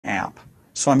amp.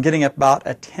 So I'm getting about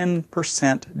a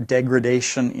 10%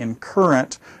 degradation in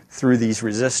current through these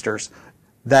resistors.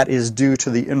 That is due to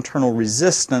the internal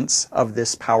resistance of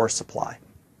this power supply.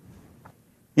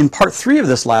 In part 3 of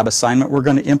this lab assignment, we're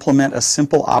going to implement a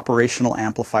simple operational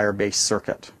amplifier-based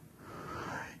circuit.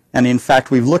 And in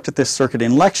fact, we've looked at this circuit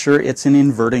in lecture. It's an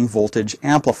inverting voltage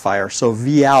amplifier. So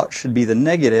V out should be the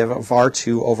negative of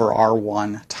R2 over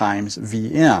R1 times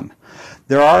V in.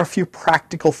 There are a few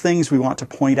practical things we want to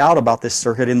point out about this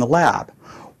circuit in the lab.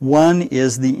 One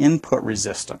is the input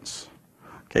resistance.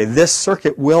 Okay, this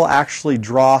circuit will actually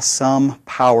draw some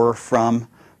power from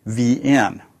V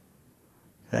in.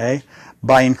 Okay?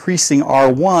 By increasing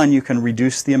R1, you can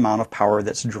reduce the amount of power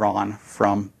that's drawn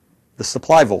from the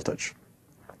supply voltage.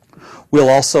 We'll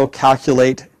also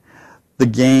calculate the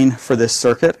gain for this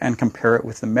circuit and compare it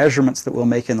with the measurements that we'll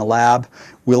make in the lab.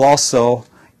 We'll also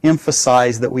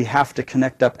emphasize that we have to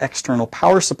connect up external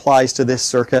power supplies to this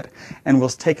circuit, and we'll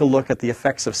take a look at the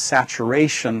effects of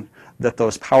saturation that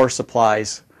those power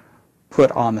supplies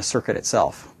put on the circuit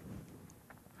itself.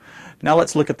 Now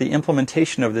let's look at the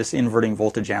implementation of this inverting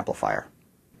voltage amplifier.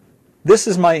 This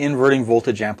is my inverting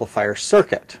voltage amplifier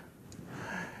circuit.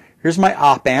 Here's my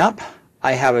op amp.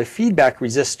 I have a feedback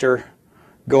resistor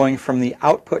going from the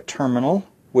output terminal,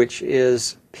 which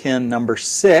is pin number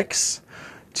 6,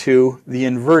 to the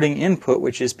inverting input,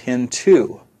 which is pin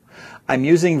 2. I'm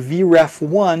using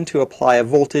Vref1 to apply a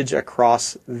voltage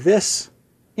across this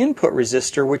input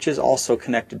resistor, which is also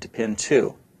connected to pin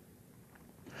 2.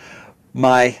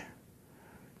 My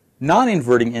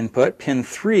non-inverting input, pin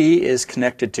 3, is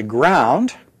connected to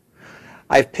ground.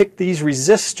 I've picked these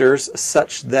resistors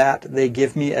such that they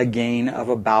give me a gain of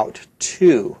about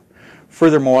 2.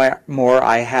 Furthermore,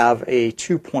 I have a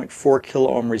 2.4 kilo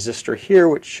ohm resistor here,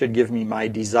 which should give me my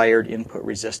desired input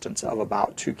resistance of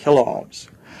about 2 kilo ohms.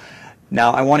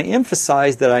 Now, I want to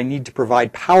emphasize that I need to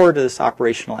provide power to this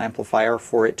operational amplifier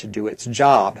for it to do its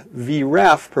job.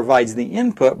 Vref provides the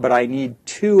input, but I need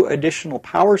 2 additional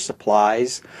power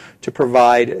supplies to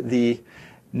provide the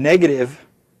negative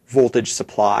voltage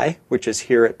supply, which is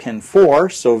here at pin 4.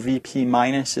 So Vp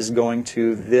minus is going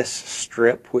to this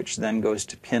strip, which then goes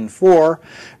to pin 4.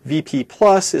 Vp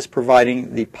plus is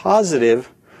providing the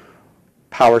positive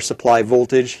power supply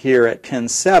voltage here at pin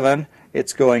 7.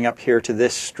 It's going up here to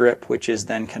this strip, which is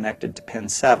then connected to pin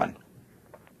 7.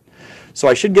 So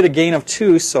I should get a gain of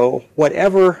 2, so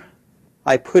whatever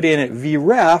I put in at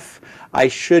Vref, I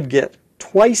should get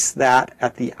twice that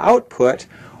at the output,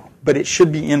 but it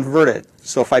should be inverted.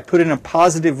 So if I put in a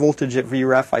positive voltage at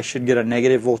Vref, I should get a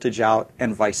negative voltage out,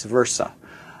 and vice versa.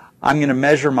 I'm going to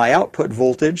measure my output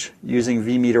voltage using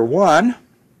Vmeter1.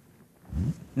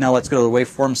 Now let's go to the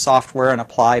waveform software and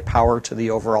apply power to the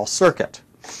overall circuit.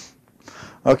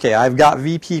 Okay, I've got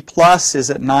Vp plus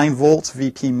is at 9 volts,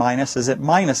 Vp minus is at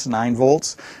minus 9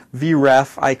 volts.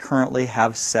 Vref I currently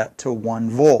have set to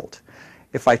 1 volt.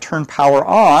 If I turn power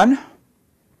on,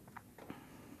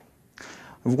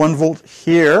 1 volt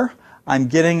here, I'm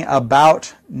getting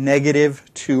about negative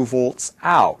 2 volts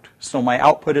out. So my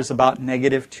output is about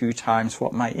negative 2 times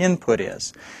what my input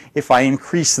is. If I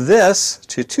increase this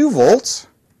to 2 volts,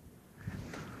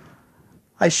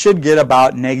 I should get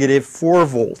about negative 4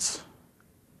 volts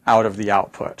out of the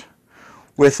output.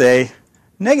 With a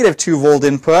negative 2 volt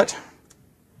input,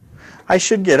 I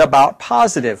should get about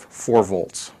positive 4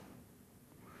 volts.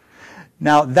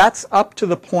 Now that's up to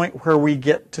the point where we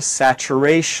get to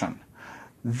saturation.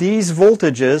 These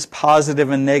voltages, positive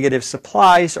and negative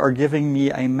supplies, are giving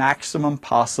me a maximum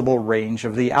possible range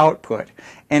of the output.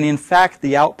 And in fact,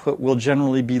 the output will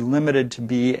generally be limited to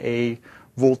be a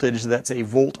voltage that's a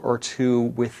volt or 2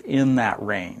 within that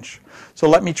range. So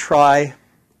let me try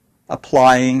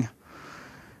applying,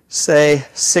 say,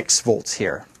 6 volts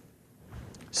here.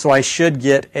 So I should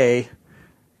get a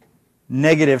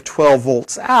negative 12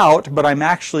 volts out, but I'm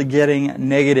actually getting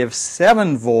negative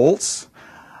 7 volts.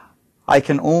 I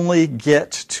can only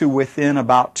get to within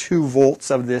about 2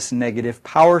 volts of this negative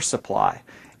power supply.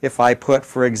 If I put,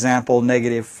 for example,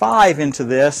 negative 5 into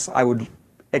this, I would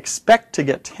expect to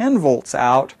get 10 volts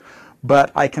out,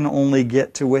 but I can only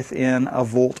get to within a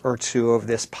volt or 2 of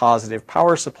this positive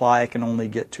power supply. I can only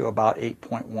get to about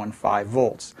 8.15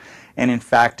 volts. And in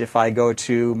fact, if I go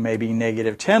to maybe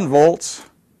negative 10 volts,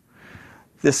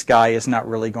 this guy is not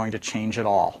really going to change at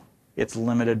all. It's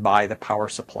limited by the power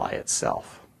supply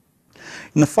itself.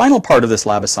 In the final part of this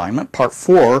lab assignment, part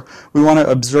 4, we want to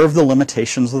observe the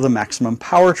limitations of the maximum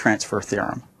power transfer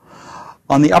theorem.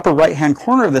 On the upper right-hand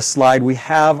corner of this slide, we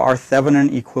have our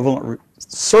Thevenin equivalent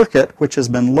circuit, which has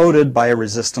been loaded by a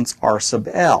resistance R sub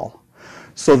L.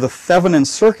 So the Thevenin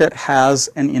circuit has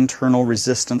an internal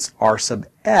resistance R sub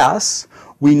S.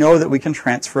 We know that we can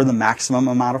transfer the maximum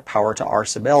amount of power to R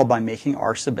sub L by making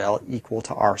R sub L equal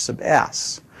to R sub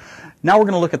S. Now we're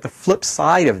going to look at the flip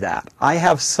side of that. I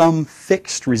have some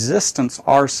fixed resistance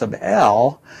R sub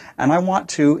L, and I want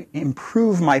to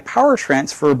improve my power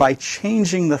transfer by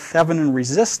changing the Thevenin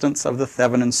resistance of the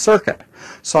Thevenin circuit.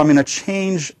 So I'm going to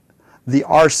change the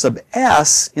R sub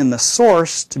S in the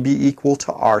source to be equal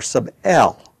to R sub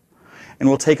L. And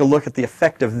we'll take a look at the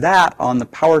effect of that on the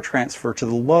power transfer to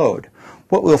the load.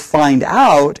 What we'll find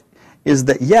out is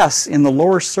that yes, in the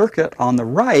lower circuit on the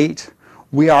right,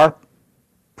 we are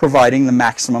providing the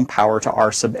maximum power to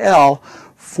R sub L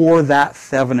for that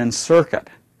Thevenin circuit.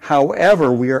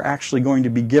 However, we are actually going to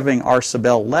be giving R sub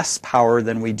L less power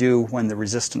than we do when the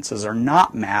resistances are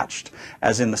not matched,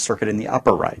 as in the circuit in the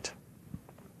upper right.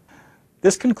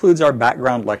 This concludes our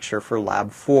background lecture for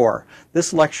Lab 4.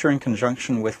 This lecture, in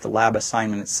conjunction with the lab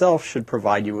assignment itself, should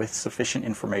provide you with sufficient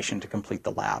information to complete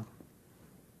the lab.